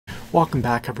Welcome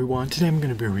back everyone. Today I'm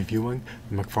going to be reviewing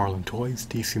the McFarlane Toys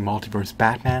DC Multiverse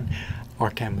Batman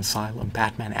Arkham Asylum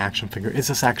Batman action figure. Is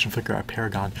this action figure a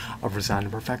paragon of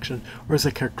resounding perfection, or is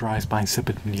it characterized by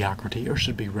insipid mediocrity, or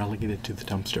should be relegated to the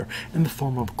dumpster? In the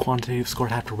form of a quantitative score,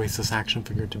 I'd have to raise this action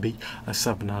figure to be a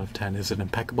 7 out of 10. Is it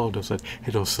impeccable? Does it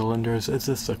hit those cylinders? Is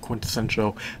this a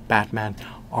quintessential Batman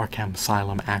Arkham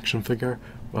Asylum action figure?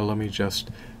 Well, let me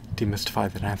just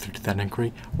demystify the answer to that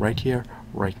inquiry right here,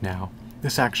 right now.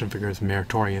 This action figure is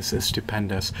meritorious, is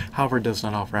stupendous, however it does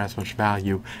not offer as much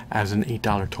value as an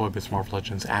 $8 Toy Biz Marvel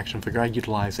Legends action figure. I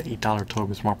utilize the $8 Toy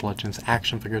Biz Marvel Legends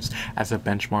action figures as a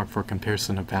benchmark for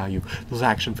comparison of value. Those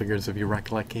action figures, if you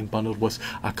recollect, came bundled with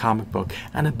a comic book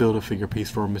and a Build-A-Figure piece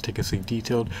for a meticulously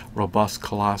detailed, robust,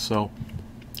 colossal,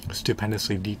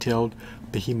 stupendously detailed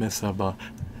behemoth of a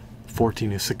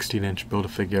 14 to 16 inch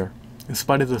Build-A-Figure. In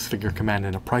spite of this figure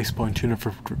commanding a price point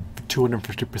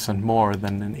 250% more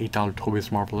than an $8 Toy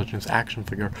Biz Marvel Legends action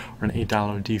figure or an $8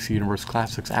 DC Universe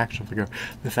Classics action figure,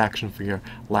 this action figure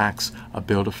lacks a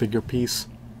Build-A-Figure piece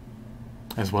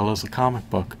as well as a comic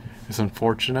book. It's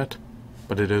unfortunate,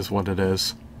 but it is what it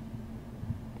is.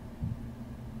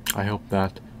 I hope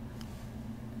that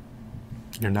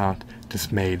you're not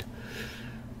dismayed.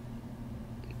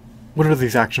 What do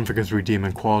these action figures redeem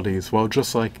in qualities? Well,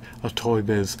 just like a Toy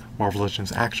Biz Marvel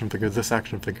Legends action figure, this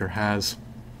action figure has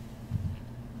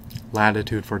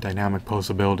latitude for dynamic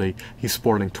posability. He's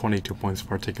sporting 22 points of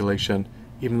articulation,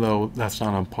 even though that's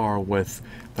not on par with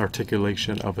the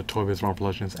articulation of a Toy Biz Marvel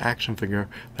Legends action figure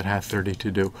that has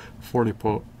 32 to 40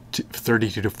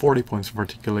 points of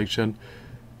articulation.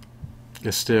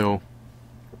 It still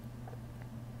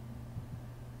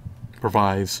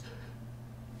provides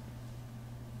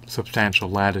substantial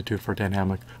latitude for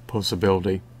dynamic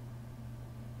posability.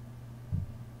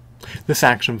 This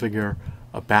action figure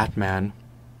of Batman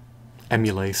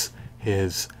emulates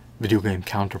his video game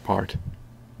counterpart.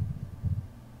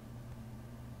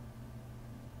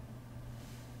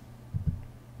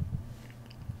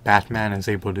 Batman is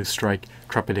able to strike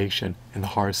trepidation in the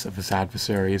hearts of his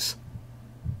adversaries.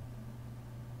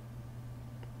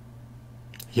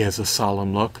 He has a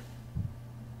solemn look.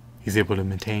 He's able to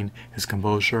maintain his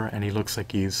composure, and he looks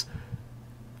like he's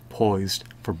poised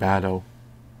for battle.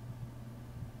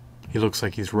 He looks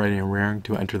like he's ready and raring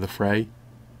to enter the fray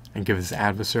and give his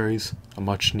adversaries a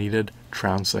much-needed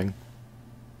trouncing.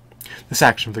 This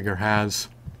action figure has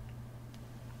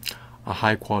a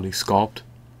high-quality sculpt,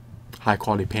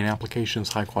 high-quality paint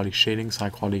applications, high-quality shadings,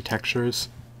 high-quality textures,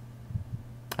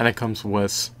 and it comes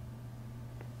with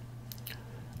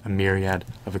a myriad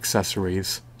of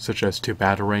accessories, such as 2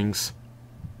 batarangs,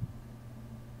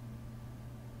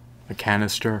 a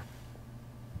canister,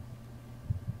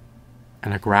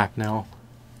 and a grapnel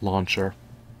launcher,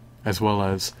 as well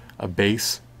as a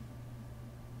base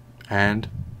and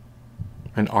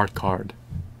an art card.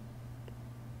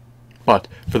 But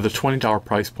for the $20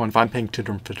 price point, if I'm paying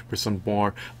 250%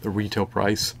 more the retail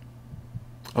price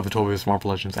of a Toy Biz Marvel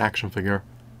Legends action figure,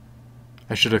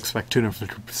 I should expect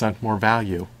 250% more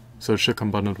value. So it should come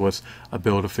bundled with a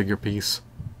Build-A-Figure piece,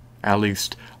 at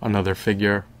least another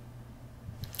figure,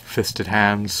 fisted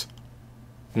hands,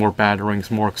 more batarangs,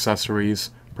 more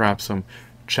accessories, perhaps some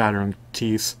chattering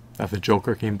teeth that the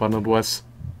Joker came bundled with.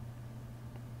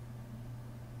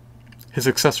 His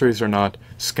accessories are not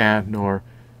scant nor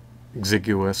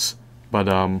exiguous, but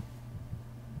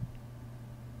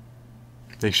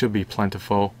they should be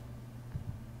plentiful.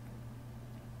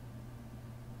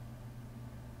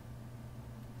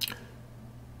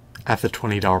 At the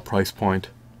 $20 price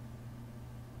point.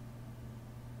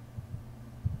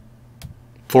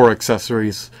 4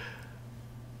 accessories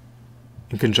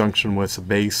in conjunction with a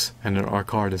base and an art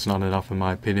card is not enough, in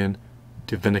my opinion,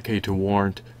 to vindicate, to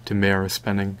warrant, to merit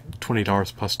spending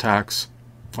 $20 plus tax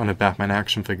on a Batman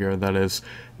action figure that is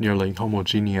nearly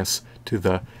homogeneous to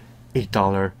the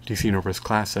 $8 DC Universe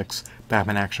Classics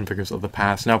Batman action figures of the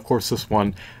past. Now, of course, this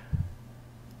one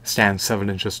stands 7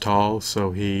 inches tall,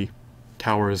 so he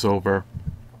towers over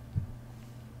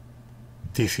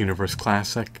DC Universe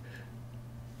Classic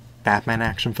Batman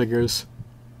action figures,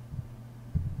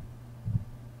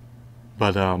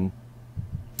 but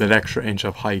that extra inch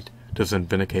of height doesn't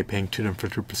vindicate paying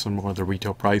 250% more the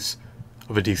retail price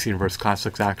of a DC Universe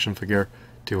Classics action figure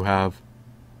to have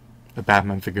a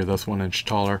Batman figure that's 1 inch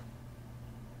taller.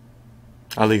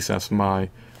 At least that's my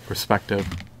perspective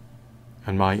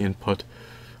and my input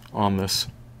on this.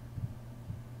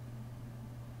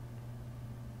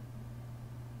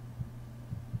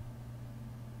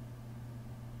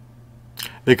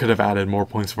 They could have added more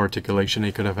points of articulation.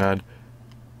 They could have had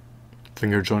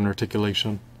finger joint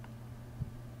articulation.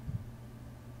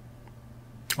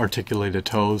 articulated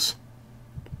toes.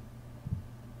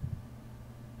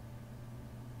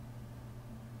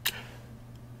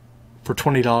 For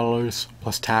 $20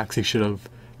 plus tax, he should have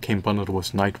came bundled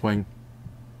with Nightwing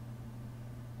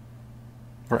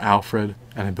or Alfred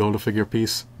and a Build-A-Figure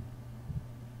piece.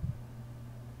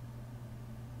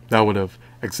 That would have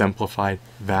exemplified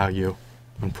value,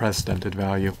 unprecedented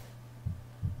value.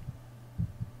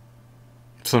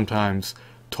 Sometimes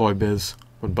Toy Biz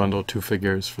would bundle 2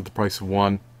 figures for the price of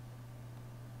 1,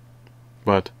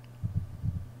 but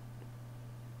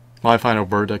my final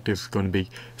verdict is going to be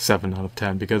 7 out of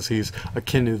 10 because he's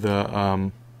akin to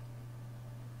the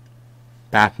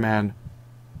Batman,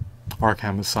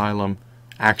 Arkham Asylum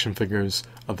action figures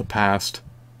of the past.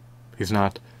 He's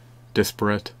not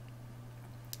disparate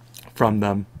from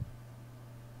them,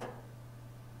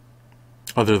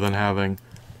 other than having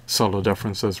subtle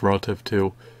differences relative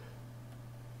to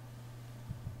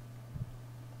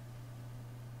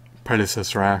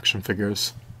predecessor action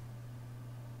figures.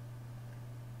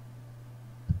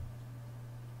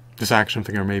 This action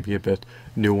figure may be a bit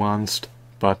nuanced,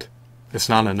 but it's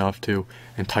not enough to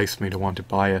entice me to want to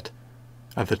buy it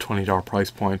at the $20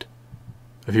 price point.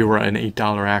 If he were an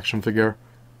 $8 action figure,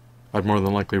 I'd more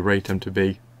than likely rate him to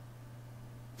be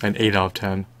an 8 out of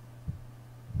 10,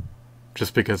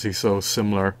 just because he's so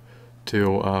similar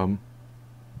to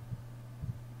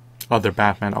other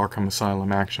Batman Arkham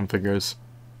Asylum action figures.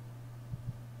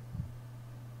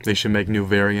 They should make new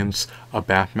variants of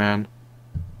Batman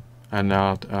and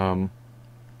not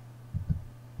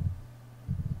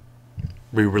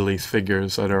re-release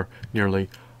figures that are nearly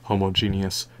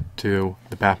homogeneous to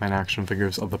the Batman action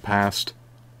figures of the past.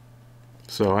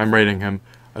 So I'm rating him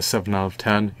a 7 out of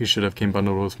 10. He should have came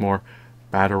bundled with more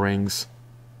Batarangs,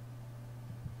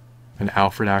 an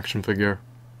Alfred action figure,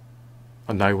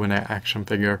 a Nightwing action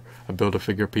figure, a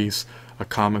Build-A-Figure piece, a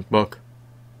comic book,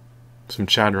 some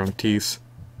chattering teeth,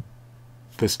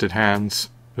 fisted hands.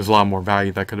 There's a lot more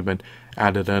value that could have been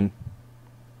added in.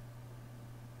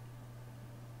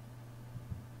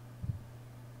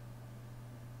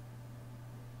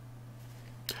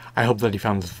 I hope that you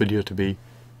found this video to be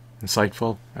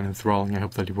insightful and enthralling. I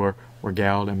hope that you were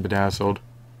regaled and bedazzled.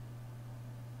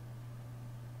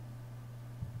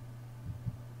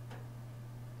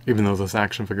 Even though this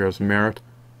action figure has merit,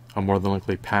 I'll more than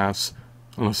likely pass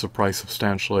unless the price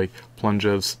substantially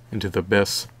plunges into the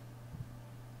abyss.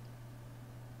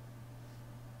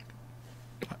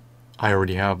 I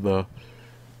already have the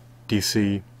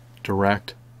DC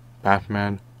Direct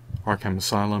Batman Arkham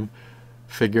Asylum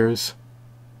figures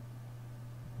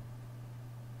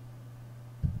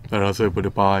that I was able to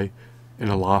buy in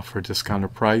a lot for a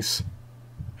discounted price,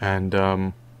 and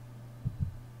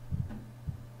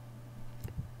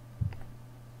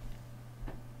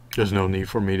there's no need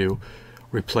for me to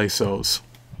replace those.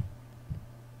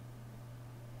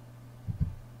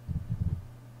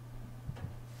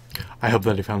 I hope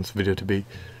that you found this video to be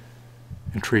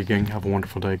intriguing. Have a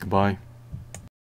wonderful day. Goodbye.